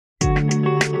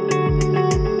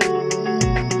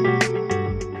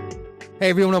Hey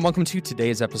everyone, and welcome to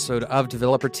today's episode of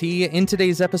Developer Tea. In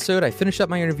today's episode, I finished up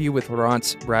my interview with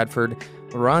Laurence Bradford.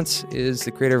 Laurence is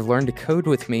the creator of Learn to Code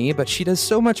with Me, but she does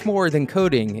so much more than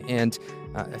coding, and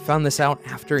I found this out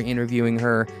after interviewing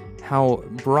her, how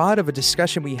broad of a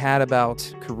discussion we had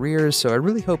about careers. So I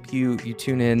really hope you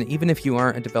tune in, even if you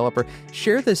aren't a developer.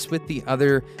 Share this with the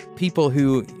other people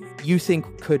who you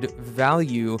think could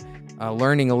value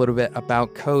learning a little bit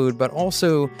about code, but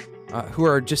also who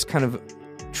are just kind of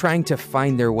trying to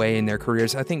find their way in their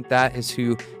careers. I think that is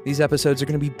who these episodes are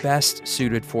going to be best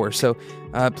suited for. So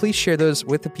please share those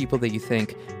with the people that you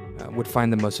think would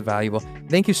find them most valuable.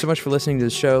 Thank you so much for listening to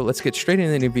the show. Let's get straight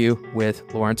into the interview with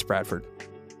Laurence Bradford.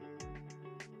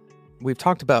 We've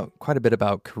talked about quite a bit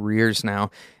about careers now,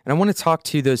 and I want to talk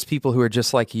to those people who are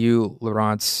just like you,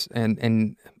 Laurence,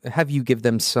 and have you give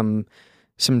them some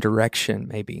direction,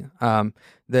 maybe.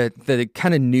 The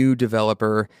kind of new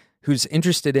developer who's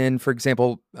interested in, for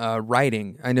example,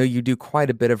 writing. I know you do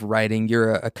quite a bit of writing.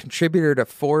 You're a contributor to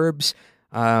Forbes,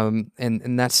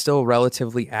 and that's still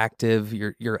relatively active.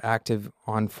 You're active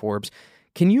on Forbes.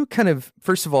 Can you kind of,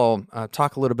 first of all,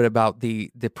 talk a little bit about the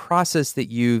process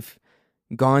that you've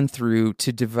gone through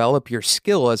to develop your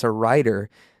skill as a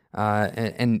writer,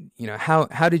 and you know,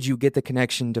 how did you get the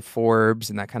connection to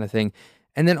Forbes and that kind of thing?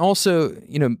 And then also,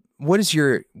 you know, what is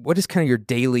kind of your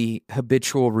daily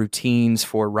habitual routines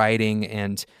for writing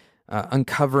and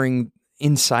uncovering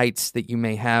insights that you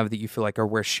may have that you feel like are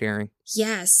worth sharing?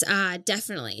 Yes,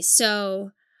 definitely.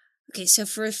 So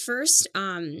for first,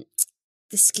 the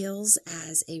skills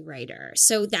as a writer.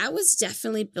 So that was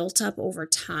definitely built up over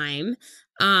time.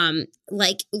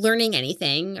 Like learning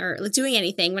anything or like doing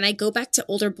anything. When I go back to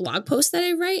older blog posts that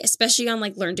I write, especially on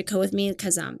like Learn to Code with Me,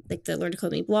 because like the Learn to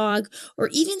Code with Me blog, or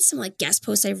even some like guest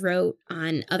posts I wrote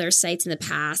on other sites in the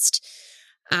past,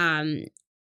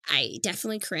 I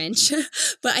definitely cringe,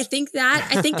 but I think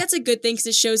that's a good thing because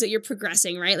it shows that you're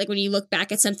progressing, right? Like when you look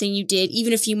back at something you did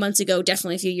even a few months ago,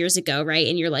 definitely a few years ago, right?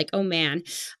 And you're like, oh man.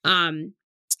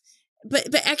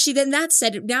 But actually, then that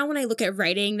said, now when I look at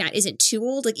writing that isn't too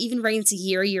old, like even writing it's a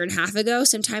year and a half ago,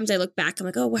 sometimes I look back, I'm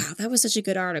like, oh wow, that was such a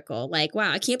good article. Like,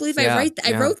 wow, I can't believe I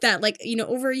wrote that like, you know,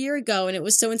 over a year ago, and it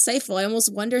was so insightful. I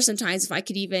almost wonder sometimes if I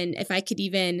could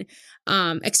even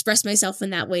express myself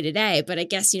in that way today. But I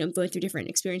guess, you know, I'm going through different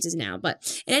experiences now.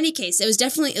 But in any case, it was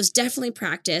definitely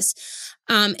practice.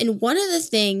 And one of the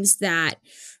things that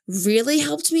really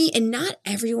helped me, and not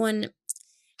everyone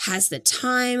has the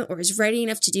time or is ready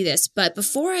enough to do this. But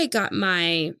before I got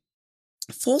my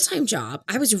full-time job,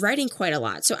 I was writing quite a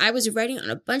lot. So I was writing on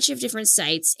a bunch of different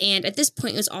sites. And at this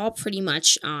point, it was all pretty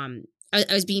much, I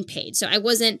was being paid. So I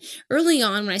wasn't early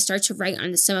on when I started to write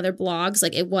on some other blogs,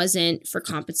 like it wasn't for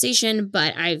compensation,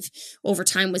 but I've over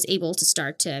time was able to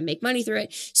start to make money through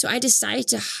it. So I decided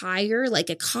to hire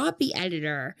like a copy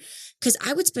editor because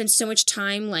I would spend so much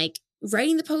time like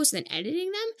writing the posts and then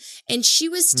editing them. And she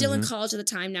was still in college at the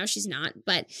time. Now she's not,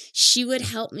 but she would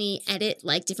help me edit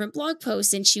like different blog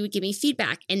posts and she would give me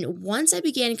feedback. And once I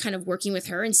began kind of working with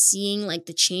her and seeing like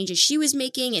the changes she was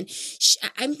making, and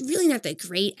I'm really not that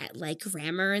great at like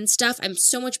grammar and stuff. I'm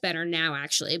so much better now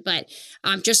actually, but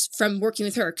just from working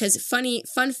with her, because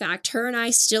fun fact, her and I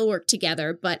still work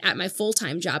together, but at my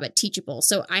full-time job at Teachable.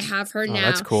 So I have her now.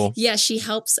 That's cool. Yeah, she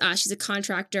helps. She's a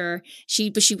contractor.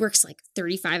 She works like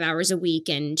 35 hours a week,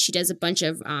 and she does a bunch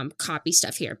of copy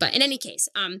stuff here. But in any case,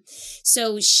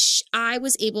 I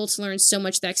was able to learn so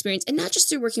much of that experience, and not just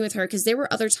through working with her, because there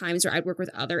were other times where I'd work with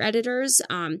other editors.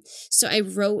 So I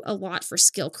wrote a lot for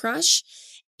Skill Crush.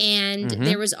 And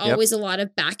there was always a lot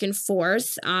of back and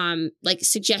forth, like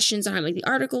suggestions on how to make the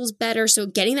articles better. So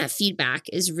getting that feedback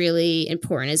is really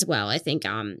important as well. I think,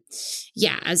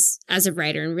 as a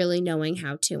writer, and really knowing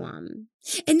how to,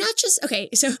 and not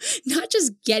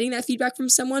just getting that feedback from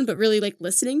someone, but really like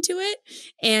listening to it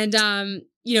and,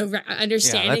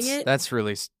 understanding it. That's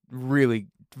really, really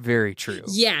very true.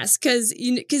 Yes, because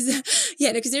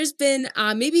there's been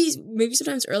maybe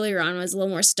sometimes earlier on when I was a little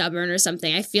more stubborn or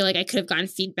something. I feel like I could have gotten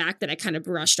feedback that I kind of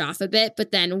brushed off a bit,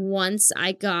 but then once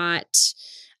I got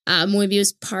maybe it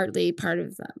was partly part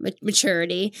of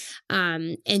maturity,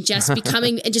 and just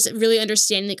becoming and just really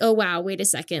understanding like, oh wow, wait a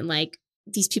second, like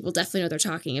these people definitely know what they're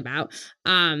talking about,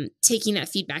 taking that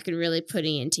feedback and really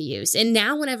putting it into use. And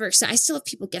now so I still have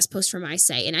people guest post for my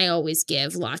site, and I always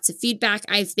give lots of feedback.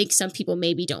 I think some people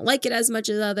maybe don't like it as much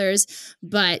as others,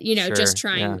 but just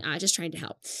trying to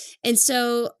help. And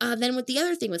so then with the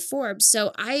other thing with Forbes,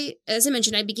 so as I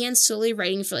mentioned, I began slowly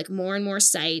writing for like more and more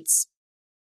sites.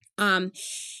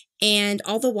 and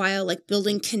all the while like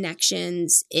building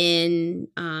connections in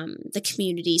the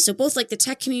community. So both like the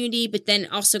tech community, but then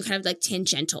also kind of like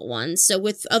tangential ones. So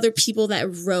with other people that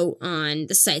wrote on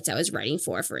the sites I was writing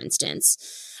for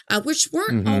instance, which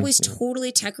weren't always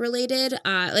totally tech related.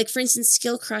 Like for instance,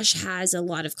 Skill Crush has a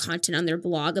lot of content on their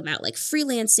blog about like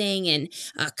freelancing and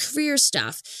career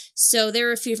stuff. So there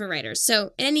were a few different writers.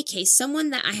 So in any case, someone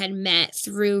that I had met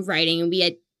through writing and we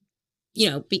had, you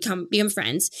know, become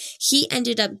friends, he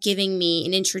ended up giving me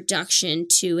an introduction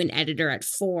to an editor at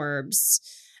Forbes.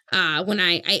 When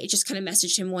I just kind of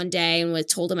messaged him one day and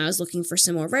told him I was looking for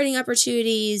some more writing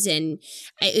opportunities. And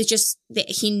it was just that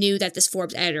he knew that this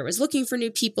Forbes editor was looking for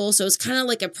new people. So it was kind of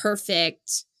like it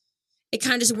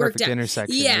kind of just worked out.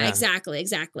 Intersection. Yeah,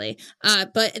 exactly.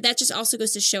 But that just also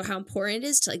goes to show how important it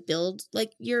is to like build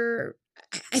like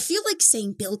I feel like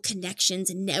saying build connections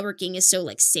and networking is so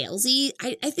like salesy.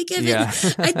 I think of it.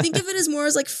 I think of it as more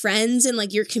as like friends and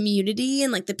like your community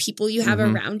and like the people you have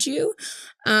around you.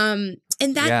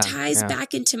 And that ties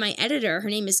back into my editor. Her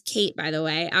name is Kate, by the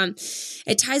way.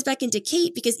 It ties back into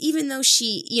Kate because even though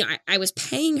she, you know, I was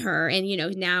paying her and, you know,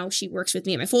 now she works with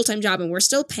me at my full-time job and we're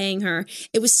still paying her.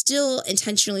 It was still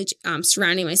intentionally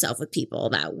surrounding myself with people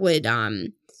that would,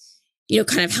 you know,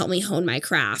 kind of help me hone my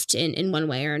craft in one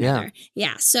way or another.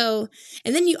 Yeah. So,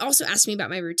 and then you also asked me about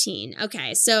my routine.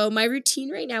 Okay. So my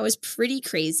routine right now is pretty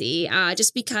crazy,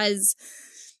 just because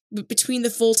between the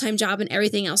full-time job and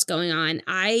everything else going on,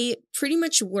 I pretty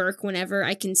much work whenever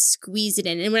I can squeeze it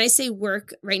in. And when I say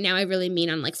work right now, I really mean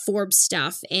on like Forbes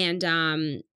stuff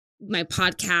and, my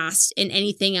podcast and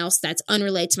anything else that's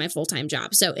unrelated to my full-time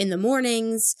job. So in the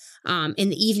mornings, in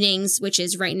the evenings, which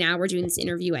is right now we're doing this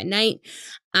interview at night.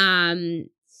 And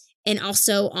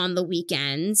also on the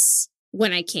weekends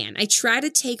when I can. I try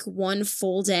to take one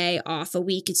full day off a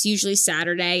week. It's usually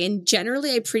Saturday. And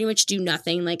generally I pretty much do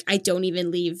nothing. Like I don't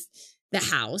even leave the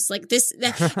house. Like this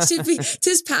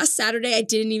past Saturday, I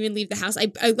didn't even leave the house.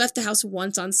 I left the house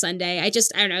once on Sunday. I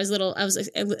don't know. I was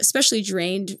especially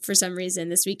drained for some reason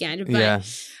this weekend,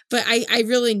 but I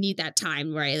really need that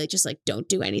time where I like, just like don't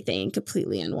do anything and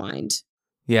completely unwind.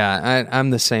 Yeah.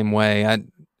 I'm the same way.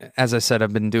 As I said,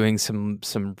 I've been doing some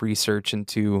research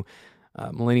into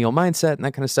millennial mindset and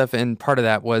that kind of stuff. And part of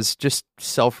that was just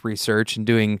self-research and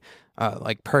doing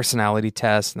like personality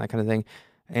tests and that kind of thing.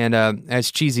 And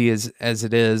as cheesy as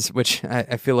it is, which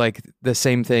I feel like the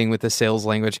same thing with the sales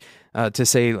language, to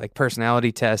say like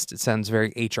personality test, it sounds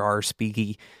very HR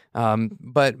speaky.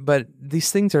 But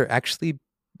these things are actually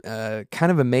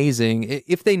kind of amazing.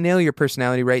 If they nail your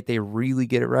personality right, they really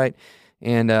get it right.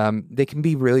 And they can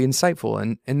be really insightful.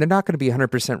 And they're not going to be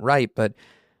 100% right, but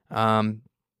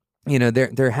you know,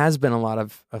 there has been a lot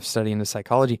of study into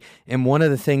psychology, and one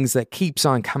of the things that keeps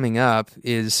on coming up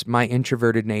is my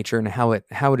introverted nature and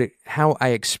how I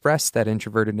express that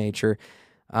introverted nature.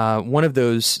 One of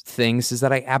those things is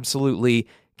that I absolutely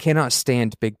cannot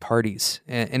stand big parties,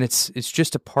 and it's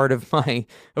just a part of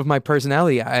my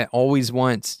personality. I always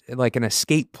want like an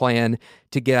escape plan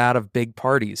to get out of big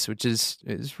parties, which is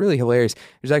really hilarious.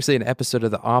 There's actually an episode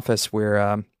of The Office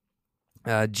where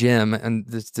Jim, and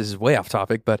this is way off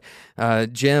topic, but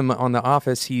Jim on The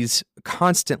Office, he's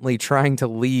constantly trying to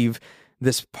leave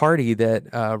this party that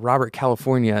Robert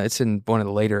California, it's in one of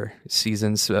the later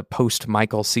seasons,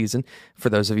 post-Michael season,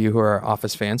 for those of you who are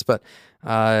Office fans, but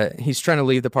he's trying to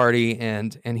leave the party,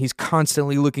 and he's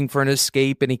constantly looking for an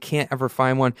escape, and he can't ever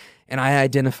find one, and I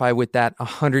identify with that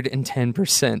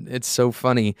 110%. It's so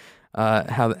funny.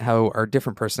 How our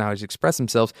different personalities express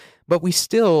themselves, but we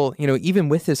still, you know, even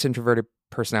with this introverted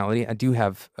personality, I do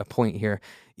have a point here.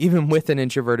 Even with an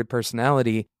introverted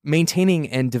personality, maintaining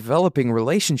and developing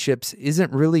relationships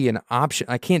isn't really an option.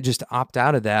 I can't just opt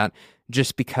out of that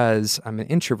just because I'm an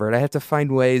introvert. I have to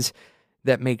find ways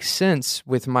that make sense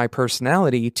with my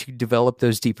personality to develop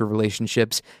those deeper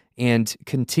relationships and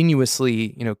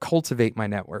continuously, you know, cultivate my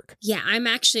network. Yeah, I'm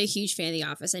actually a huge fan of The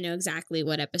Office. I know exactly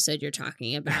what episode you're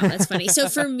talking about. That's funny. So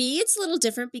for me, it's a little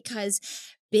different because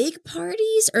big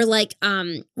parties are like,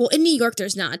 well, in New York,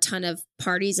 there's not a ton of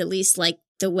parties, at least like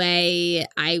the way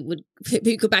I would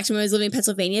go back to when I was living in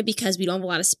Pennsylvania, because we don't have a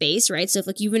lot of space, right? So if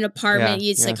like you have an apartment,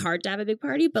 it's like hard to have a big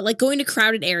party, but like going to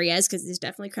crowded areas, because there's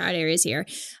definitely crowded areas here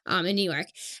in New York,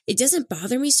 it doesn't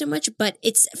bother me so much. But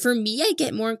it's, for me, I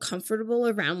get more uncomfortable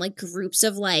around like groups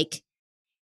of like,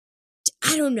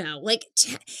 I don't know, like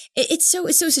it's so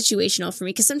situational for me,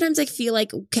 because sometimes I feel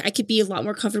like I could be a lot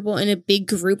more comfortable in a big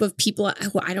group of people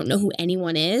who I don't know who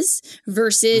anyone is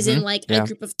versus in like a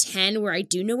group of 10 where I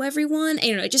do know everyone. I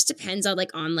don't know. It just depends on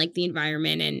like the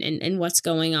environment and what's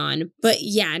going on. But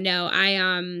yeah, no,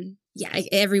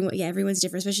 everyone's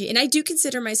different, especially, and I do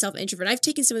consider myself introvert. I've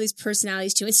taken some of these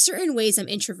personalities too. In certain ways, I'm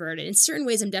introverted. In certain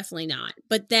ways, I'm definitely not.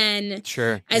 But then,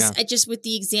 Sure. as I just with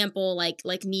the example, like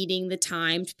needing the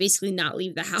time to basically not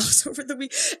leave the house over the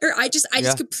week, or I just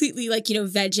completely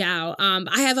veg out.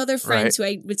 I have other friends who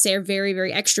I would say are very,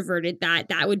 very extroverted.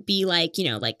 That would be like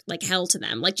hell to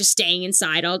them, like just staying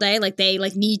inside all day. Like they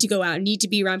need to go out, need to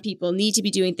be around people, need to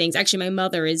be doing things. Actually, my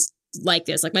mother is like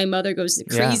this. Like my mother goes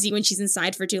crazy when she's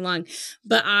inside for too long.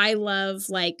 But I love,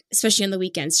 like, especially on the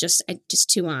weekends, just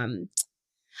to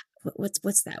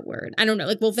what's that word? I don't know.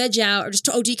 Like we'll veg out or just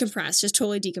decompress, just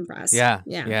totally decompress. Yeah.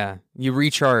 You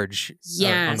recharge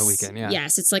on the weekend. Yeah.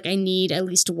 Yes. It's like I need at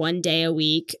least one day a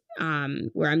week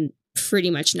where I'm pretty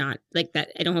much not like that.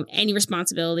 I don't have any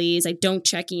responsibilities. I don't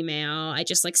check email. I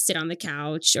just like sit on the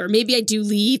couch, or maybe I do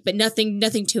leave, but nothing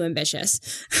too ambitious.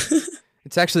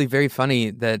 It's actually very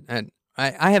funny that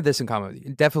I have this in common with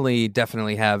you.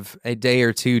 Definitely have a day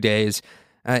or 2 days,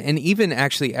 and even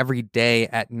actually every day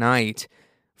at night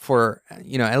for,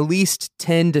 at least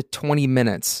 10 to 20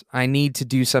 minutes, I need to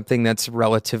do something that's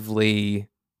relatively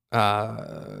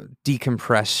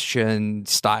decompression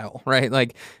style, right?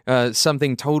 Like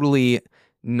something totally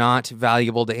not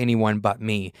valuable to anyone but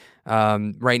me.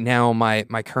 Right now,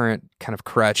 my current kind of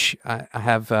crutch, I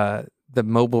have the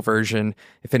mobile version.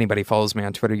 If anybody follows me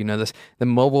on Twitter, you know this. The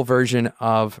mobile version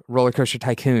of Roller Coaster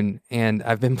Tycoon, and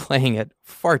I've been playing it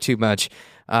far too much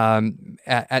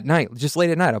at night, just late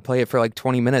at night. I'll play it for like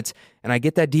 20 minutes, and I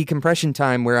get that decompression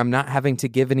time where I'm not having to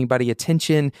give anybody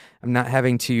attention. I'm not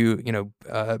having to,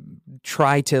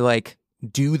 try to like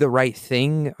do the right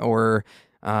thing or,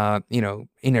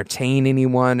 entertain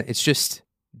anyone. It's just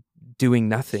doing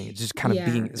nothing. It's just kind of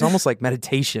being, it's almost like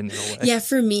meditation in a way. Yeah,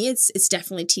 for me, it's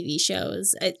definitely TV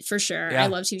shows, for sure. I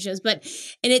love TV shows, and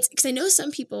it's because I know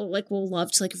some people like will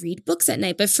love to like read books at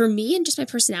night, but for me and just my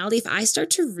personality, if I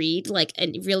start to read like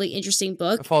a really interesting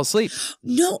book, I fall asleep.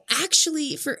 No,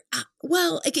 actually,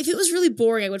 like if it was really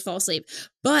boring, I would fall asleep.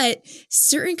 But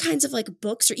certain kinds of like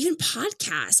books or even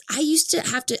podcasts, I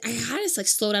had to like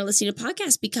slow down listening to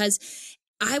podcasts because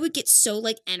I would get so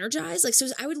like energized. Like, so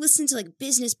I would listen to like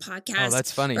business podcasts. Oh,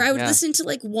 that's funny. Or I would listen to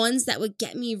like ones that would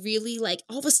get me really like,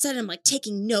 all of a sudden I'm like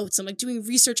taking notes. I'm like doing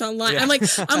research online. Yeah.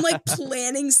 I'm like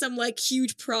planning some like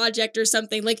huge project or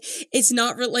something. Like it's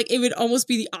not like, it would almost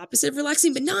be the opposite of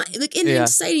relaxing, but not like in an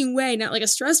exciting way, not like a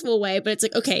stressful way, but it's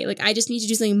like, okay, like I just need to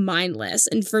do something mindless.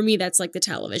 And for me, that's like the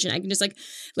television. I can just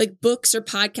like books or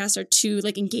podcasts are too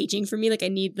like engaging for me. Like I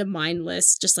need the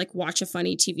mindless, just like watch a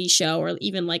funny TV show or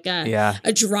even like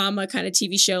a drama kind of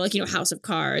TV show, like, House of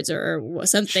Cards or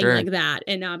something like that.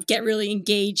 And get really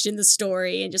engaged in the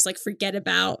story and just like forget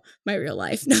about my real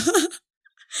life.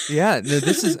 Yeah,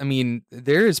 this is,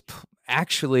 there's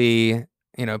actually,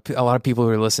 a lot of people who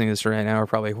are listening to this right now are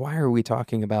probably, why are we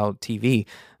talking about TV?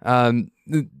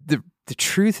 The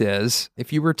truth is,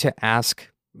 if you were to ask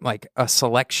like a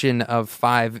selection of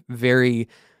 5 very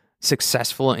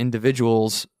successful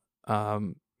individuals,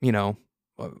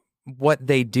 what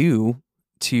they do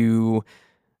to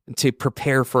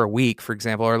prepare for a week, for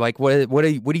example, or like what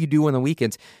do you do on the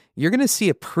weekends? You're going to see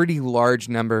a pretty large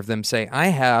number of them say, I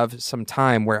have some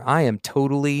time where I am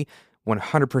totally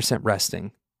 100%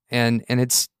 resting. And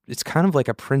it's kind of like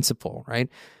a principle, right?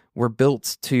 We're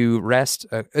built to rest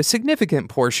a significant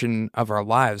portion of our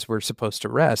lives. We're supposed to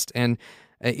rest. And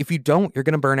if you don't, you're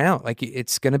going to burn out. Like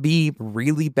it's going to be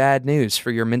really bad news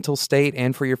for your mental state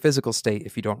and for your physical state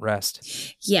if you don't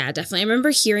rest. Yeah, definitely. I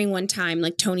remember hearing one time,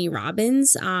 like Tony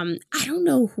Robbins, I don't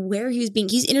know where he's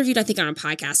interviewed, I think on a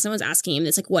podcast. Someone's asking him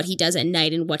this, like what he does at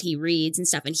night and what he reads and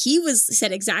stuff. And he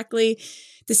said exactly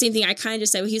the same thing I kind of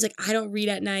just said. He was like, I don't read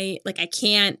at night. Like I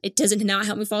can't, it doesn't not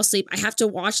help me fall asleep. I have to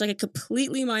watch like a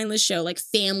completely mindless show, like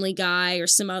Family Guy or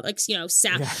some other, like,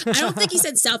 South. I don't think he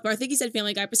said South Park. I think he said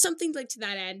Family Guy, but something like to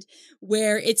that end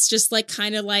where it's just like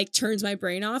kind of like turns my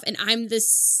brain off. And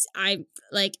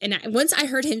once I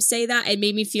heard him say that, it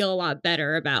made me feel a lot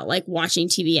better about like watching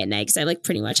TV at night. Cause I like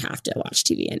pretty much have to watch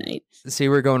TV at night. See,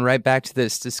 we're going right back to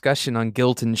this discussion on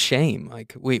guilt and shame.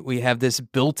 Like we have this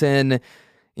built-in,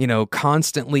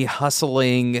 constantly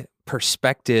hustling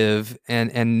perspective,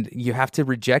 and you have to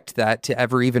reject that to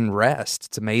ever even rest.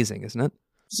 It's amazing, isn't it?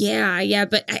 Yeah.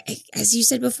 But as you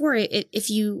said before,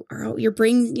 if your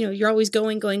brain, you're always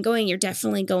going, you're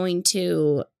definitely going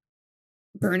to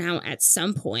burn out at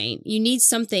some point. You need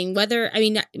something,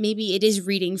 maybe it is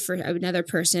reading for another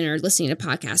person or listening to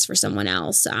podcasts for someone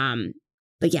else.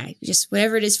 But yeah, just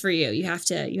whatever it is for you, you have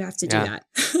to do that.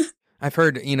 I've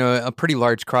heard, a pretty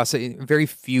large cross. Very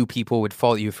few people would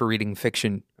fault you for reading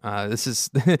fiction. This is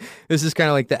this is kind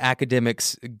of like the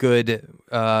academics' good,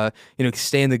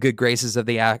 stay in the good graces of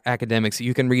the academics.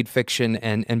 You can read fiction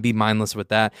and be mindless with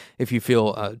that if you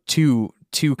feel too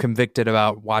convicted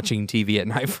about watching TV at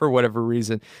night for whatever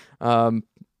reason.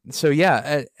 So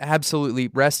yeah, absolutely.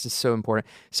 Rest is so important.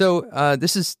 So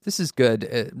this is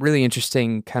good. Really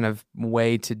interesting kind of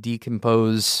way to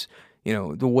decompose,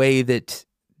 the way that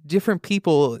different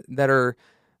people that are,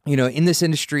 in this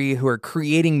industry who are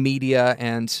creating media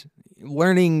and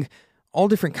learning all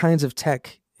different kinds of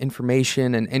tech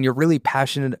information, and you're really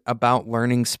passionate about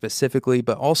learning specifically,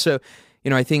 but also,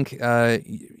 I think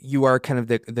you are kind of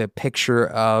the picture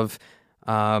of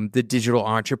the digital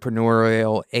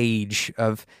entrepreneurial age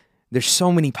of there's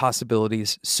so many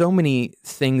possibilities, so many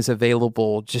things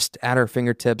available just at our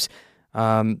fingertips.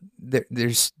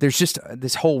 There's just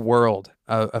this whole world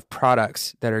of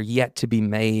products that are yet to be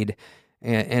made,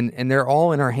 and they're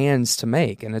all in our hands to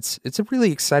make. And it's a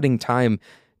really exciting time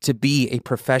to be a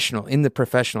professional in the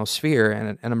professional sphere.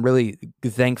 And I'm really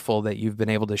thankful that you've been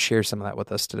able to share some of that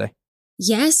with us today.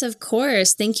 Yes, of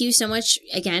course. Thank you so much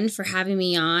again for having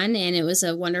me on. And it was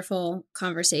a wonderful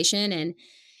conversation. And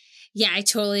yeah, I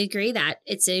totally agree that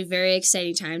it's a very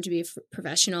exciting time to be a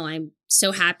professional. I'm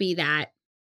so happy that,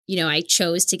 I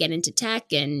chose to get into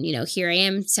tech, and, here I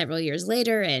am several years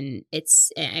later, and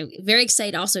I'm very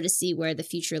excited also to see where the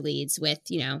future leads with,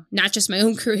 not just my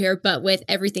own career, but with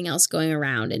everything else going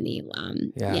around in the,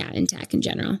 in tech in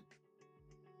general.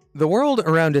 The world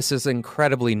around us is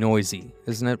incredibly noisy,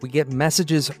 isn't it? We get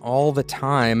messages all the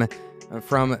time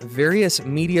from various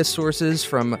media sources,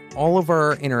 from all of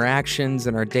our interactions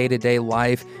in our day-to-day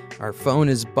life. Our phone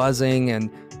is buzzing, and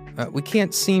we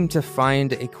can't seem to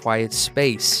find a quiet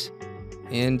space.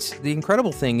 And the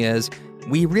incredible thing is,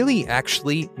 we really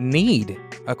actually need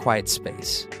a quiet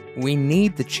space. We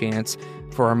need the chance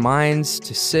for our minds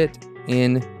to sit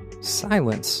in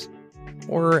silence,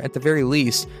 or at the very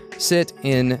least, sit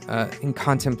in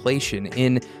contemplation,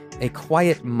 in a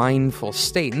quiet, mindful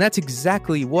state. And that's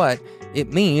exactly what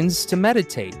it means to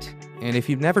meditate. And if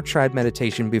you've never tried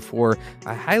meditation before,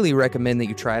 I highly recommend that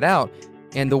you try it out.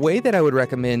 And the way that I would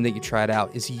recommend that you try it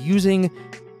out is using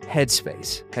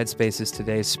Headspace. Headspace is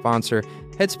today's sponsor.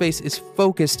 Headspace is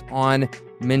focused on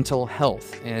mental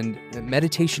health, and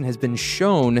meditation has been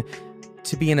shown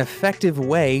to be an effective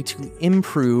way to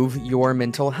improve your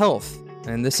mental health.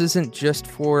 And this isn't just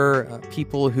for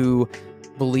people who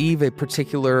believe a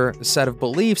particular set of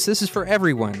beliefs. This is for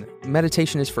everyone.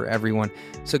 Meditation is for everyone.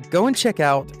 So go and check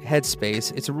out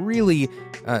Headspace. It's really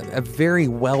a very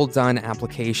well done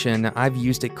application. I've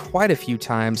used it quite a few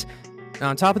times.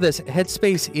 On top of this,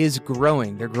 Headspace is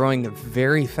growing. They're growing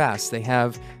very fast. They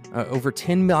have over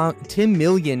 10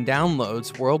 million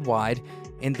downloads worldwide,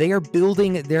 and they are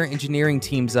building their engineering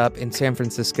teams up in San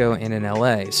Francisco and in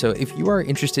LA. So if you are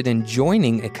interested in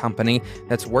joining a company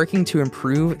that's working to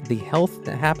improve the health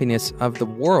and happiness of the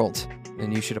world,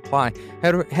 then you should apply.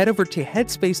 Head over to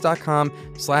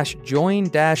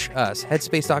headspace.com/join-us.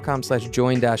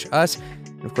 Headspace.com/join-us.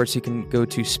 And of course, you can go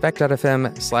to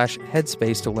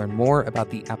spec.fm/headspace to learn more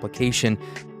about the application.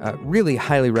 Really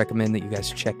highly recommend that you guys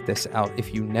check this out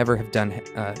if you never have done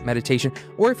meditation,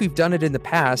 or if you've done it in the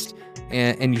past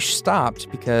and you stopped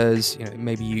because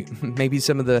maybe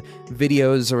some of the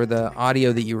videos or the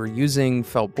audio that you were using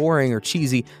felt boring or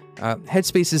cheesy.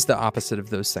 Headspace is the opposite of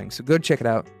those things. So go check it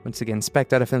out. Once again,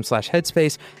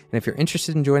 spec.fm/headspace. And if you're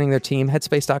interested in joining their team,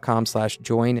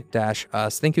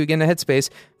 headspace.com/join-us. Thank you again to Headspace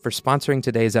for sponsoring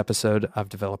today's episode of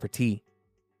Developer Tea.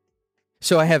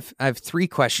 So I have 3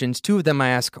 questions. 2 of them I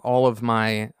ask all of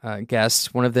my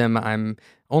guests. One of them I'm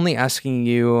only asking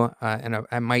you, and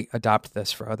I might adopt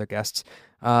this for other guests.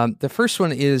 The first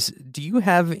one is, do you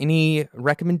have any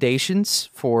recommendations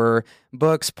for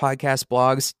books, podcasts,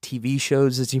 blogs, TV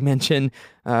shows, as you mentioned,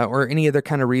 or any other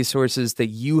kind of resources that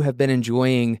you have been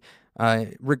enjoying,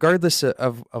 regardless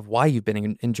of why you've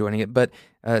been enjoying it, but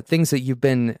things that you've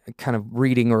been kind of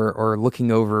reading or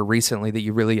looking over recently that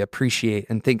you really appreciate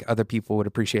and think other people would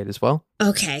appreciate as well?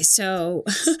 Okay, so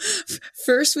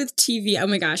first with TV, oh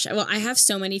my gosh. Well, I have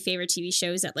so many favorite TV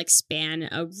shows that span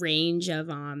a range of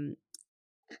I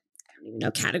don't even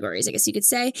know, categories, I guess you could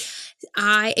say.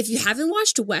 If you haven't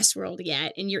watched Westworld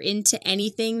yet and you're into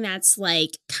anything that's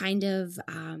kind of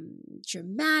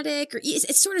dramatic, or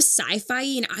it's sort of sci-fi,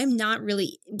 and I'm not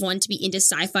really one to be into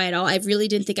sci-fi at all. I really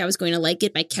didn't think I was going to like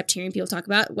it, but I kept hearing people talk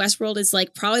about it. Westworld is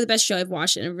probably the best show I've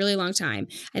watched in a really long time.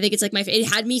 I think it's it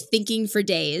had me thinking for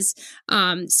days.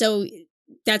 So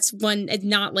that's one,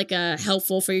 not a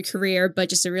helpful for your career, but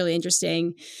just a really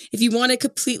interesting, if you want to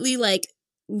completely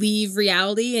leave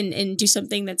reality and do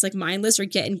something that's like mindless or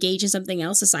get engaged in something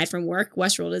else aside from work,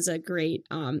 Westworld is a great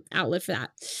outlet for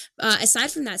that.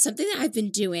 Aside from that, something that I've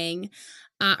been doing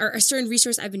or a certain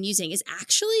resource I've been using is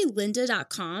actually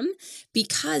lynda.com,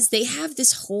 because they have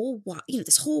this whole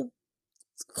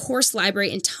course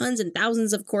library and tons and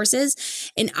thousands of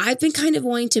courses. And I've been kind of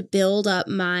wanting to build up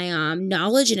my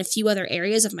knowledge in a few other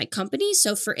areas of my company.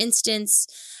 So for instance,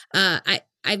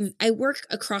 I work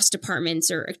across departments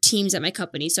or teams at my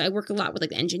company. So I work a lot with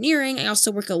like engineering. I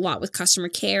also work a lot with customer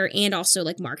care and also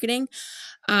like marketing.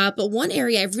 But one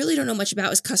area I really don't know much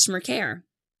about is customer care.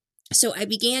 So I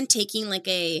began taking like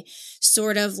a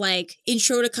sort of like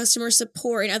intro to customer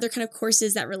support and other kind of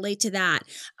courses that relate to that,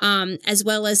 as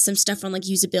well as some stuff on like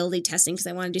usability testing, because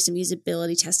I want to do some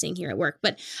usability testing here at work.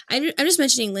 But I'm just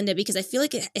mentioning Lynda because I feel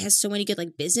like it has so many good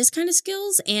like business kind of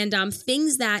skills and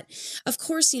things that, of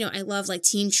course, I love like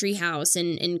Team Treehouse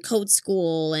and Code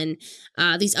School and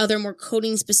these other more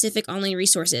coding specific online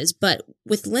resources. But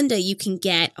with Lynda, you can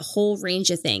get a whole range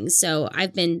of things. So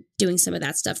I've been doing some of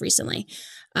that stuff recently.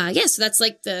 So that's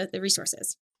like the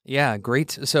resources. Yeah,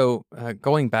 great. So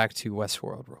going back to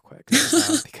Westworld real quick,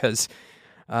 because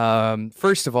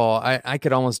first of all, I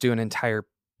could almost do an entire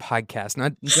podcast,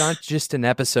 not just an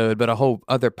episode, but a whole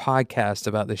other podcast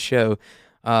about the show.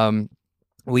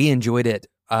 We enjoyed it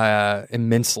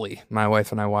immensely. My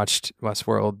wife and I watched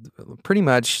Westworld pretty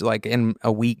much like in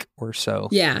a week or so.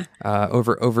 Yeah.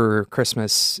 Over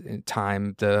Christmas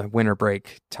time, the winter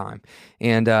break time,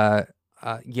 and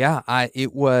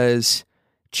it was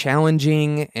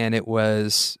challenging and it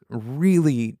was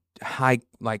really high,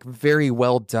 like very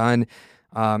well done.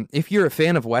 If you're a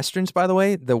fan of Westerns, by the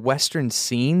way, the Western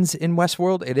scenes in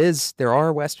Westworld, there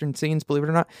are Western scenes, believe it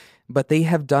or not, but they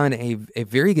have done a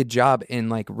very good job in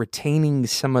like retaining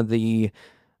some of the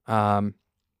common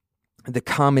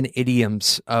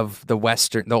idioms of the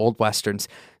old Westerns.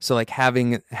 So like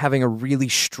having a really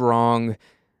strong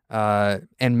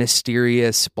and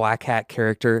mysterious black hat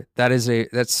character,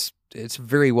 it's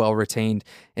very well retained.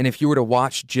 And if you were to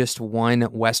watch just one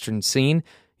Western scene,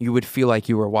 you would feel like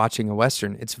you were watching a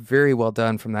Western. It's very well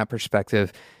done from that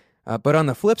perspective. But on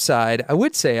the flip side, I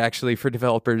would say actually for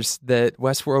developers that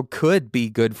Westworld could be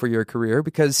good for your career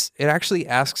because it actually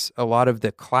asks a lot of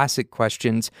the classic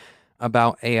questions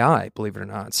about AI, believe it or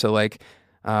not. So like,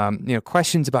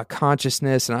 questions about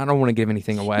consciousness, and I don't want to give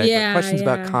anything away, but questions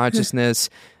about consciousness,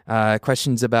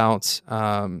 questions about,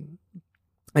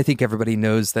 I think everybody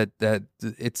knows that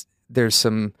there's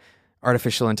some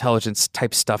artificial intelligence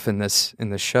type stuff in this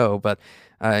show, but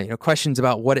questions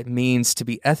about what it means to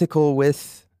be ethical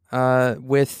with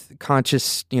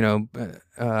conscious,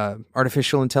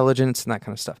 artificial intelligence and that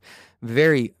kind of stuff.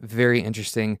 Very, very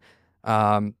interesting.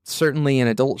 Certainly an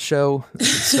adult show.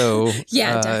 So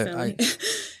yeah, definitely.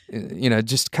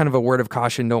 Just kind of a word of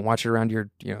caution. Don't watch it around your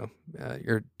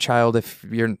child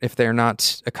if they're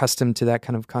not accustomed to that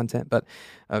kind of content, but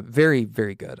very,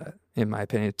 very good in my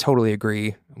opinion. Totally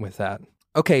agree with that.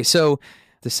 Okay. So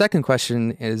the second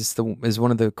question is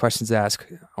one of the questions I ask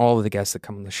all of the guests that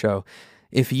come on the show.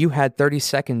 If you had 30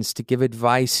 seconds to give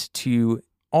advice to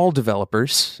all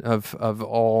developers of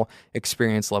all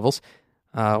experience levels,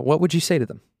 what would you say to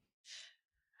them?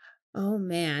 Oh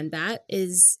man,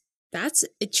 that's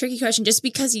a tricky question just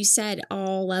because you said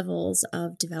all levels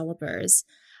of developers.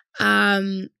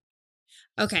 Okay,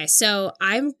 so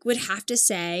I would have to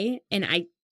say, and I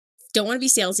don't want to be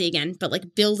salesy again, but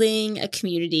like building a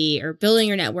community or building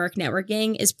your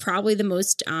networking is probably the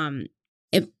most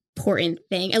important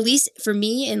thing, at least for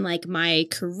me in like my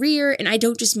career. And I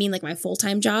don't just mean like my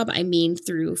full-time job. I mean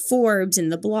through Forbes and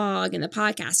the blog and the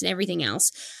podcast and everything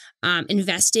else.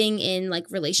 Investing in like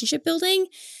relationship building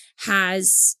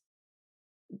has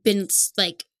been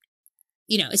like,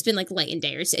 it's been like light and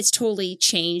day. It's totally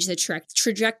changed the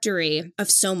trajectory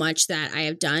of so much that I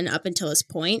have done up until this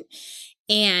point.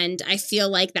 And I feel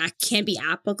like that can be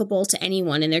applicable to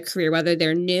anyone in their career, whether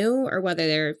they're new or whether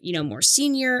they're, more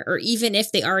senior, or even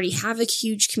if they already have a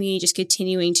huge community, just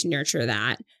continuing to nurture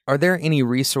that. Are there any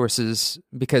resources?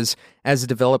 Because as a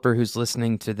developer who's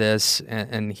listening to this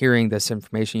and hearing this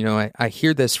information, I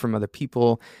hear this from other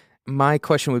people. My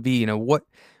question would be, what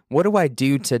do I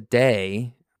do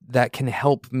today that can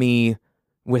help me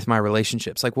with my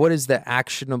relationships? Like, what is the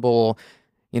actionable,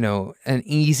 an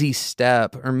easy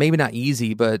step, or maybe not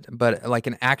easy, but like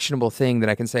an actionable thing that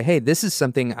I can say, hey, this is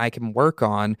something I can work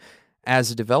on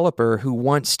as a developer who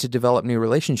wants to develop new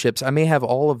relationships. I may have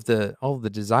all of the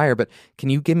desire, but can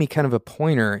you give me kind of a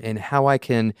pointer in how I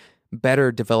can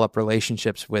better develop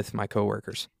relationships with my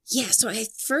coworkers? Yeah, so I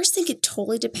first think it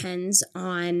totally depends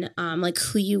on like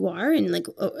who you are and like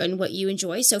and what you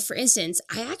enjoy. So for instance,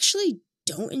 I actually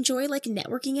don't enjoy like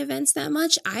networking events that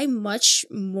much. I much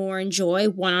more enjoy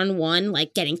one-on-one,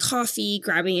 like getting coffee,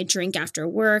 grabbing a drink after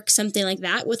work, something like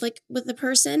that with the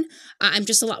person. I'm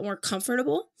just a lot more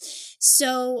comfortable.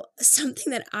 So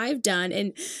something that I've done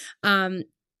and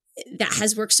that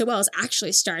has worked so well is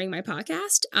actually starting my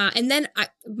podcast. And then,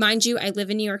 mind you, I live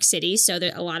in New York City, so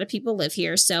there a lot of people live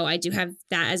here. So I do have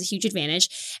that as a huge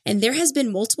advantage. And there has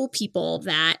been multiple people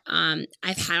that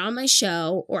I've had on my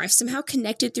show, or I've somehow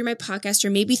connected through my podcast, or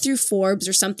maybe through Forbes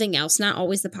or something else. Not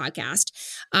always the podcast,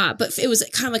 but it was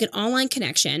kind of like an online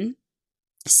connection.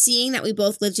 Seeing that we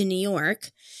both lived in New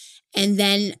York. And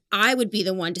then I would be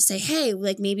the one to say, hey,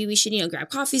 like maybe we should, grab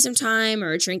coffee sometime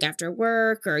or a drink after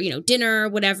work or, dinner,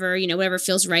 whatever, whatever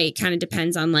feels right. Kind of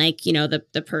depends on like,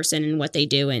 the person and what they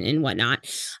do and whatnot.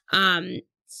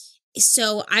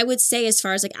 So I would say as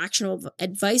far as like actionable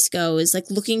advice goes,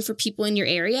 like looking for people in your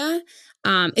area.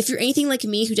 If you're anything like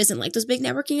me who doesn't like those big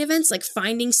networking events, like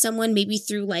finding someone maybe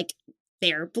through like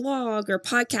their blog or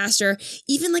podcast or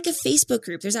even like a Facebook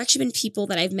group. There's actually been people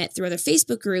that I've met through other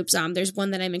Facebook groups. There's one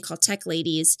that I'm in called Tech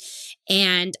Ladies.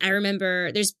 And I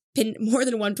remember there's been more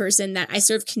than one person that I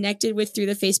sort of connected with through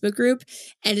the Facebook group,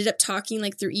 ended up talking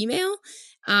like through email.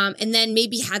 And then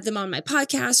maybe had them on my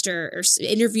podcast or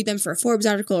interviewed them for a Forbes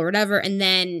article or whatever. And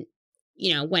then,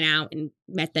 went out and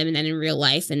met them and then in real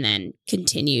life and then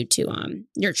continued to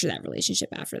nurture that relationship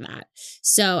after that.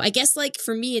 So I guess like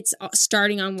for me, it's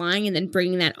starting online and then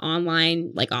bringing that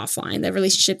online, like offline, the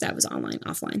relationship that was online,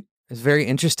 offline. It's very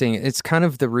interesting. It's kind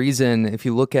of the reason, if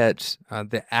you look at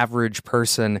the average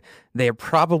person, they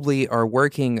probably are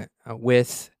working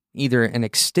with either an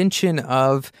extension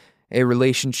of a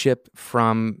relationship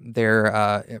from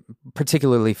their,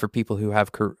 particularly for people who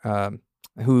have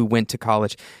who went to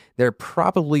college, they're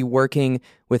probably working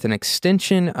with an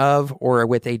extension of or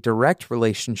with a direct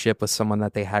relationship with someone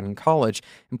that they had in college.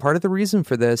 And part of the reason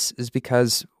for this is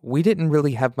because we didn't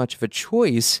really have much of a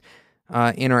choice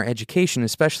in our education,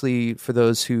 especially for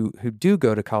those who do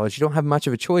go to college. You don't have much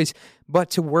of a choice but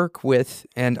to work with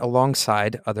and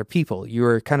alongside other people. You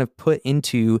are kind of put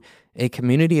into a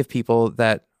community of people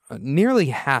that nearly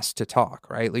has to talk,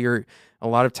 right? A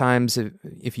lot of times,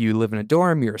 if you live in a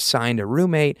dorm, you're assigned a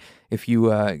roommate. If you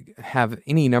have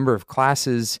any number of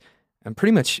classes, and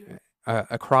pretty much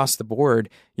across the board,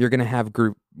 you're going to have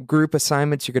group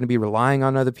assignments. You're going to be relying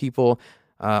on other people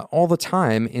all the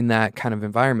time in that kind of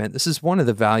environment. This is one of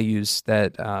the values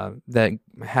that that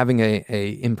having a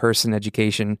in-person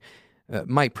education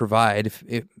might provide.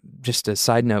 Just a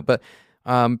side note, but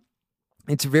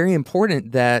it's very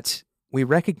important that we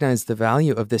recognize the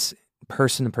value of this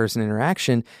person-to-person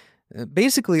interaction.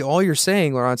 Basically, all you're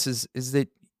saying, Laurence, is that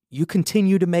you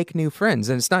continue to make new friends.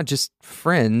 And it's not just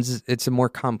friends, it's a more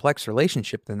complex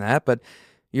relationship than that, but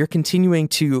you're continuing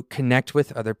to connect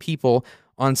with other people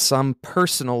on some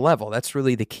personal level. That's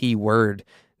really the key word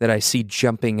that I see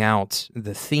jumping out.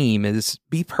 The theme is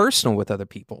be personal with other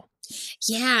people.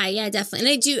 Yeah,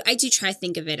 definitely. And I do try to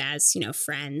think of it as,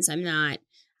 friends.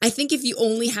 I think if you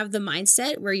only have the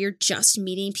mindset where you're just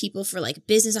meeting people for like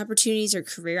business opportunities or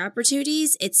career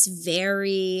opportunities, it's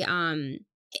very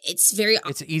it's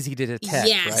easy to detect,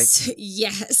 yes, right?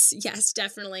 Yes,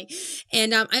 definitely.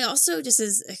 And I also, just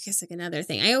as I guess like another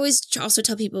thing, I always also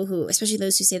tell people who, especially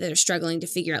those who say that they're struggling to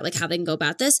figure out like how they can go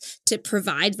about this, to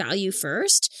provide value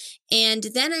first. And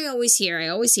then I always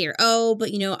hear, oh,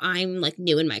 but I'm like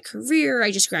new in my career.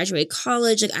 I just graduated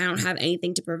college. Like I don't have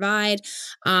anything to provide.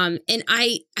 And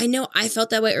I know I felt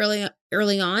that way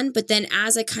early on, but then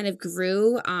as I kind of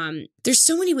grew, there's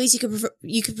so many ways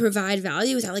you could provide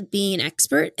value without like being an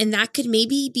expert. And that could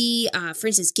maybe be, for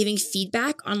instance, giving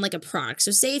feedback on like a product.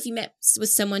 So say if you met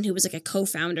with someone who was like a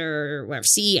co-founder or whatever,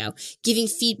 CEO, giving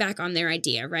feedback on their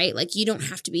idea, right? Like you don't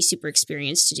have to be super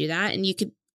experienced to do that. And you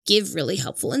could give really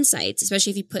helpful insights, especially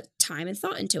if you put time and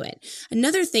thought into it.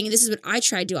 Another thing, and this is what I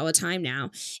try to do all the time now,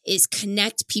 is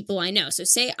connect people I know. So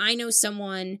say I know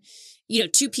someone,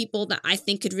 two people that I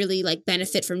think could really like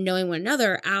benefit from knowing one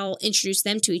another, I'll introduce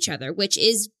them to each other, which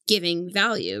is giving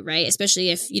value, right?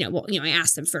 Especially if, I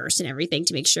ask them first and everything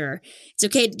to make sure it's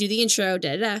okay to do the intro,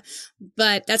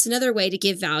 But that's another way to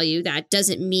give value. That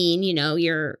doesn't mean,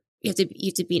 you have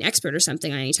to be an expert or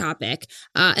something on any topic.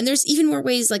 And there's even more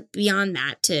ways like beyond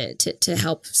that to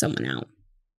help someone out.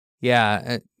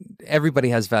 Yeah, everybody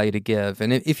has value to give.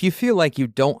 And if you feel like you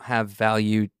don't have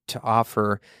value to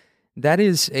offer, that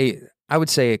is I would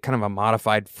say, kind of a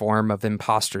modified form of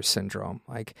imposter syndrome.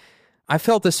 Like I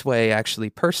felt this way actually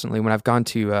personally when I've gone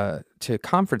to to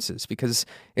conferences because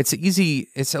it's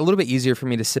a little bit easier for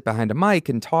me to sit behind a mic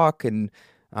and talk, and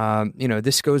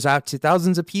this goes out to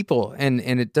thousands of people, and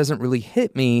it doesn't really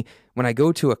hit me when I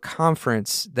go to a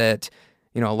conference that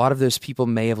a lot of those people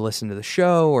may have listened to the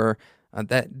show, or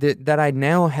that I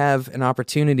now have an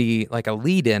opportunity, like a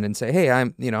lead in, and say, hey,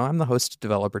 I'm the host of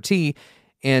Developer Tea,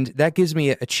 and that gives me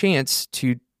a chance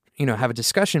to have a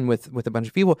discussion with a bunch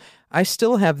of people. I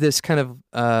still have this kind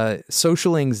of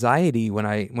social anxiety when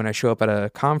I show up at a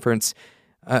conference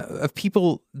of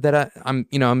people that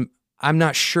I'm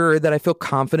not sure that I feel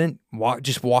confident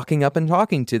just walking up and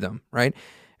talking to them, right?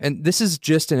 And this is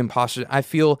just an imposter. I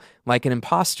feel like an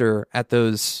imposter at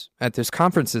those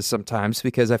conferences sometimes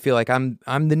because I feel like I'm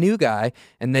the new guy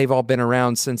and they've all been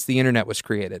around since the internet was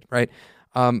created, right?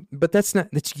 But that's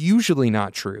usually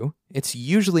not true. It's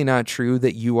usually not true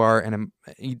that you are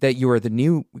the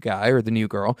new guy or the new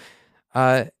girl.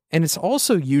 And it's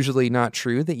also usually not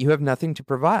true that you have nothing to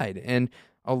provide. And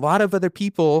a lot of other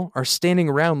people are standing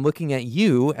around looking at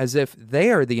you as if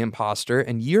they are the imposter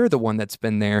and you're the one that's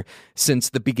been there since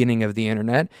the beginning of the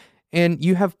internet. And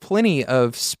you have plenty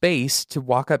of space to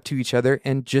walk up to each other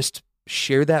and just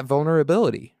share that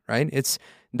vulnerability, right?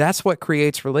 That's what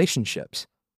creates relationships.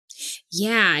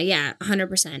 Yeah,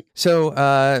 100%. So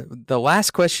the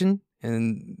last question,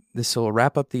 and this will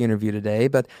wrap up the interview today,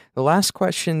 but the last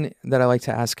question that I like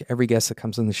to ask every guest that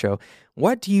comes on the show,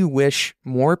 what do you wish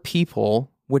more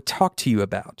people would talk to you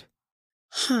about?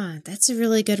 That's a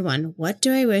really good one. What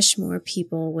do I wish more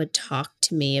people would talk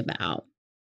to me about?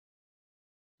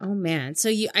 Oh man. So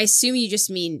I assume you just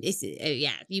mean,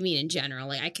 you mean in general,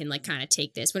 like I can like kind of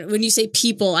take this. When you say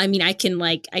people, I mean, I can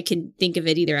think of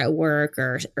it either at work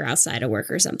or outside of work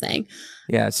or something.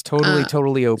 Yeah, it's totally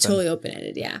open. Totally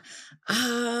open-ended, yeah.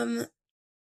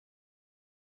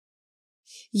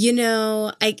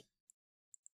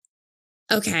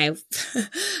 Okay. I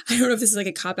don't know if this is like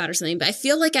a cop-out or something, but I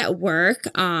feel like at work,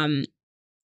 like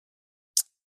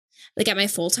at my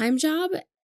full-time job,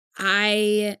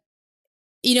 and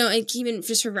even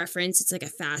just for reference, it's like a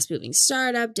fast-moving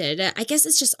startup, I guess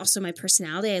it's just also my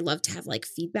personality. I love to have like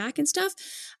feedback and stuff.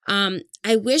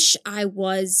 I wish I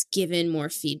was given more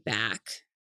feedback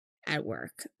at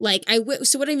work. Like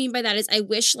so what I mean by that is I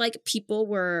wish like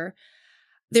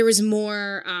there was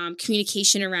more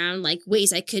communication around like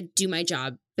ways I could do my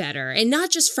job better, and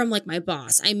not just from like my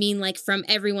boss. I mean, like from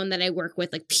everyone that I work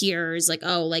with, like peers, like,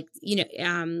 almost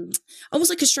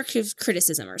like constructive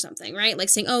criticism or something, right? Like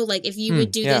saying, oh, like if you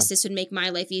would do this would make my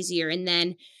life easier. And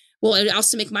then, well, it would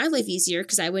also make my life easier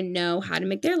because I would know how to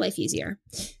make their life easier.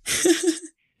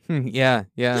 Yeah.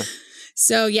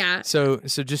 So yeah. So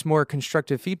just more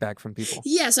constructive feedback from people.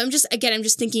 Yeah. So I'm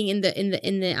just thinking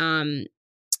in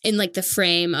like the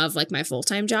frame of like my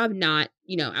full-time job, not,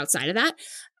 outside of that.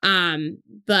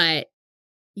 But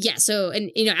yeah, so,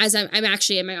 and, as I'm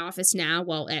actually in my office now,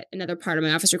 well, at another part of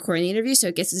my office recording the interview. So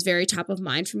I guess it's very top of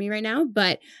mind for me right now.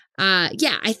 But,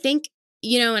 yeah, I think,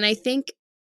 and I think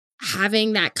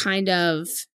having that kind of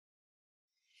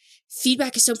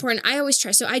feedback is so important. I always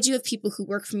try. So I do have people who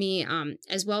work for me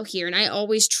as well here. And I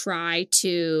always try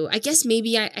to, I guess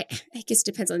maybe I guess it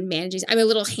depends on managing. I'm a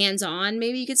little hands-on,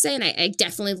 maybe you could say. And I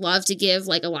definitely love to give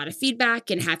like a lot of feedback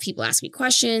and have people ask me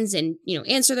questions and,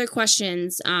 answer their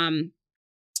questions.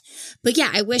 But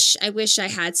yeah, I wish I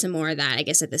had some more of that, I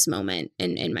guess, at this moment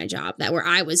in my job, that where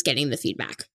I was getting the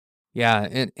feedback.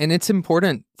 Yeah. And it's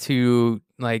important to,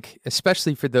 like,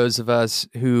 especially for those of us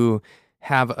who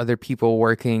have other people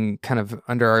working kind of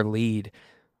under our lead.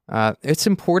 It's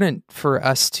important for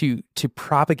us to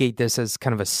propagate this as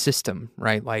kind of a system,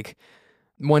 right? Like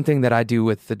one thing that I do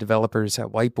with the developers at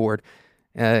Whiteboard,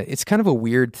 it's kind of a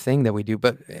weird thing that we do,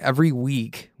 but every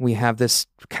week we have this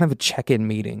kind of a check-in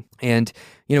meeting. And,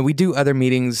 we do other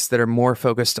meetings that are more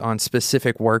focused on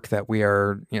specific work that we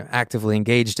are, actively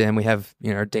engaged in. We have,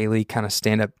 our daily kind of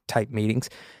stand-up type meetings.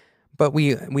 But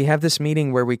we have this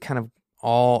meeting where we kind of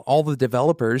all the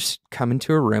developers come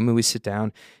into a room and we sit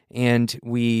down and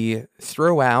we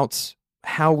throw out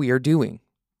how we are doing.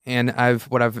 And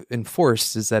what I've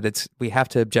enforced is that we have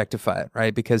to objectify it,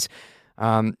 right? Because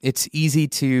it's easy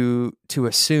to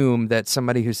assume that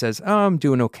somebody who says, "Oh, I'm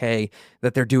doing okay,"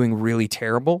 that they're doing really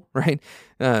terrible, right?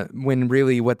 When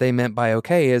really what they meant by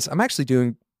okay is, I'm actually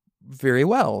doing very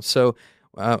well. So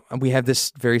we have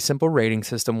this very simple rating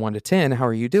system, 1 to 10. How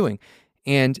are you doing?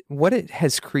 And what it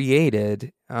has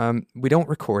created, we don't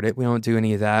record it. We don't do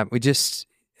any of that. We just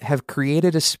have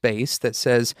created a space that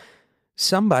says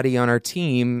somebody on our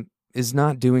team is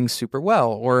not doing super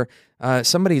well, or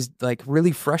somebody's like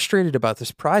really frustrated about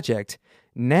this project.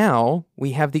 Now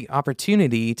we have the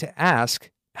opportunity to ask,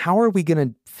 how are we going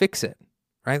to fix it?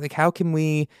 right? Like, how can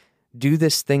we do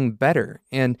this thing better?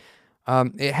 And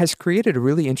it has created a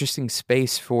really interesting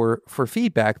space for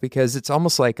feedback, because it's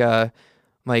almost like a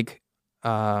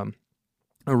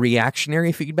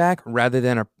reactionary feedback rather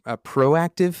than a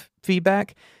proactive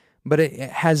feedback. But it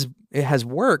has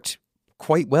worked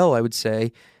quite well, I would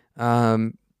say,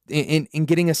 in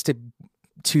getting us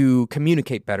to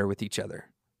communicate better with each other.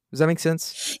 Does that make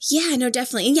sense? Yeah, no,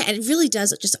 definitely. And yeah, it really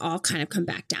does just all kind of come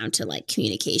back down to like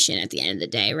communication at the end of the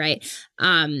day, right?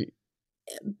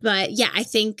 But yeah, I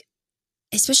think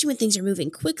especially when things are moving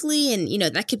quickly,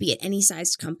 and that could be at any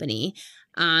sized company,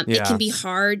 it can be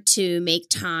hard to make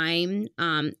time.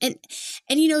 And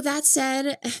that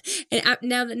said, and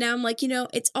now I'm like,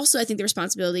 it's also, I think, the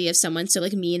responsibility of someone, so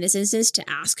like me in this instance, to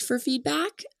ask for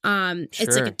feedback.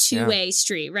 It's like a two-way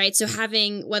street, right? So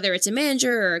having, whether it's a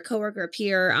manager or a coworker or a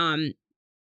peer,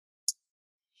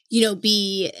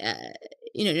 be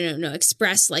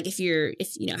express like if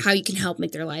how you can help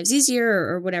make their lives easier,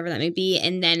 or whatever that may be.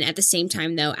 And then at the same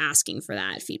time, though, asking for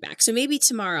that feedback. So maybe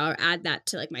tomorrow I'll add that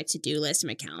to like my to-do list and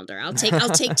my calendar. I'll take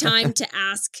time to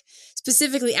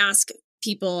specifically ask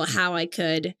people how I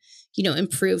could,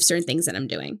 improve certain things that I'm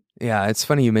doing. Yeah. It's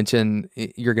funny you mentioned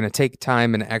you're going to take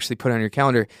time and actually put on your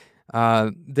calendar.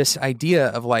 This idea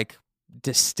of like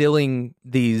distilling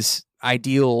these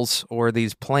ideals or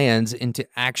these plans into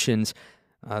actions.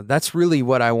 That's really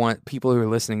what I want people who are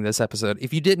listening to this episode.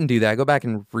 If you didn't do that, go back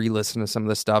and re-listen to some of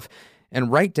this stuff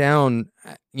and write down,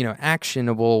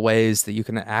 actionable ways that you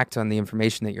can act on the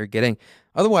information that you're getting.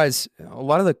 Otherwise, a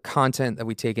lot of the content that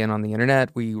we take in on the internet,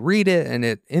 we read it and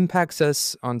it impacts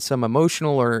us on some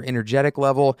emotional or energetic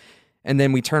level. And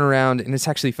then we turn around, and it's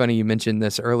actually funny you mentioned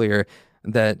this earlier,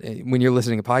 that when you're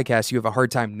listening to podcasts, you have a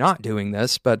hard time not doing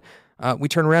this, but we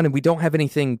turn around and we don't have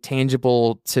anything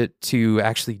tangible to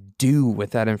actually do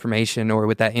with that information or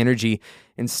with that energy.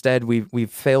 Instead,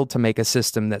 we've failed to make a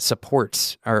system that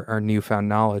supports our newfound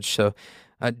knowledge. So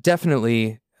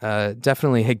definitely a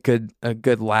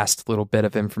good last little bit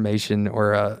of information,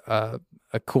 or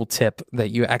a cool tip that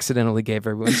you accidentally gave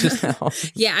everyone just now.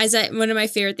 Yeah, one of my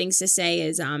favorite things to say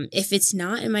is, if it's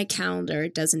not in my calendar,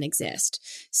 it doesn't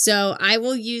exist. So I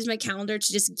will use my calendar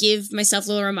to just give myself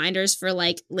little reminders for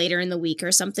like later in the week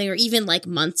or something, or even like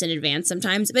months in advance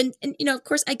sometimes. But of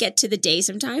course, I get to the day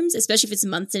sometimes, especially if it's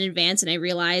months in advance, and I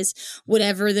realize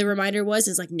whatever the reminder was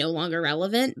is like no longer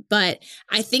relevant. But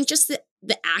I think just the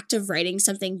act of writing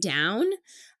something down,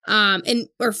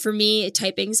 or for me,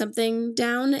 typing something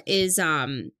down is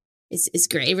great.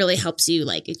 It really helps you,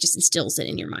 like, it just instills it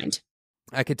in your mind.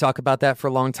 I could talk about that for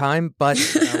a long time, but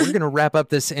we're going to wrap up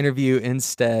this interview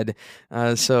instead.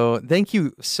 So thank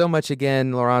you so much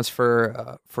again, Laurence,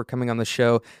 for coming on the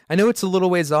show. I know it's a little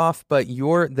ways off, but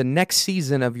the next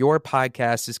season of your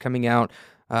podcast is coming out.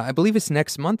 I believe it's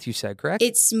next month, you said, correct?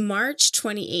 It's March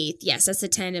 28th. Yes, that's the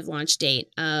tentative launch date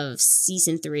of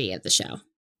season 3 of the show.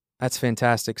 That's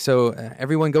fantastic. So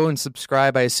everyone go and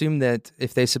subscribe. I assume that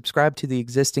if they subscribe to the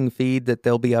existing feed, that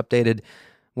they'll be updated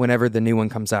whenever the new one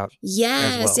comes out.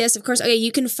 Yes, yes, of course. Okay,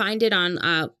 you can find it on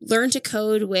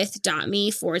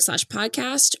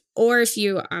learntocodewith.me/podcast. Or if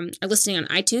you are listening on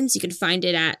iTunes, you can find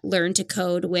it at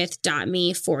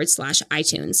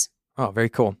learntocodewith.me/iTunes. Oh, very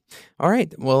cool. All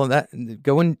right. Well,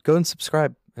 go and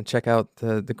subscribe and check out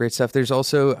the great stuff. There's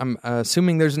also, I'm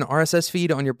assuming there's an RSS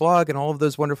feed on your blog and all of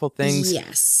those wonderful things.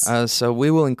 Yes. So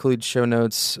we will include show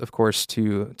notes, of course,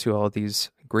 to all of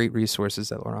these great resources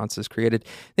that Laurence has created.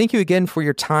 Thank you again for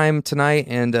your time tonight,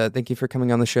 and thank you for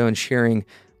coming on the show and sharing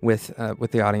with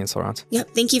the audience, Laurence.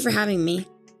 Yep. Thank you for having me.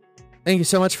 Thank you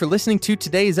so much for listening to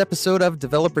today's episode of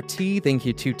Developer Tea. Thank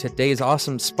you to today's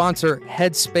awesome sponsor,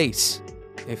 Headspace.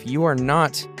 If you are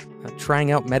not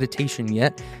trying out meditation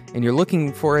yet, and you're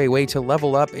looking for a way to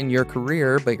level up in your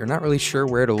career, but you're not really sure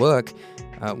where to look,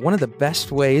 one of the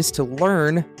best ways to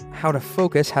learn how to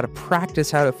focus, how to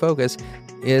practice how to focus,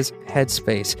 is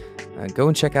Headspace. Go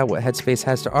and check out what Headspace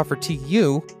has to offer to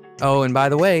you. Oh, and by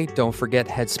the way, don't forget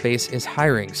Headspace is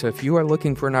hiring. So if you are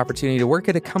looking for an opportunity to work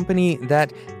at a company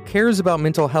that cares about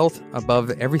mental health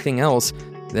above everything else,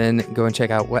 then go and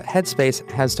check out what Headspace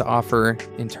has to offer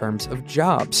in terms of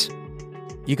jobs.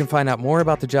 You can find out more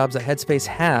about the jobs that Headspace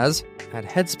has at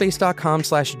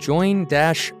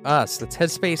headspace.com/join-us. That's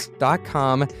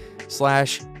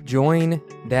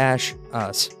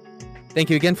headspace.com/join-us. Thank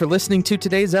you again for listening to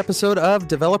today's episode of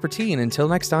Developer Tea, and until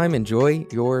next time, enjoy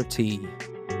your tea.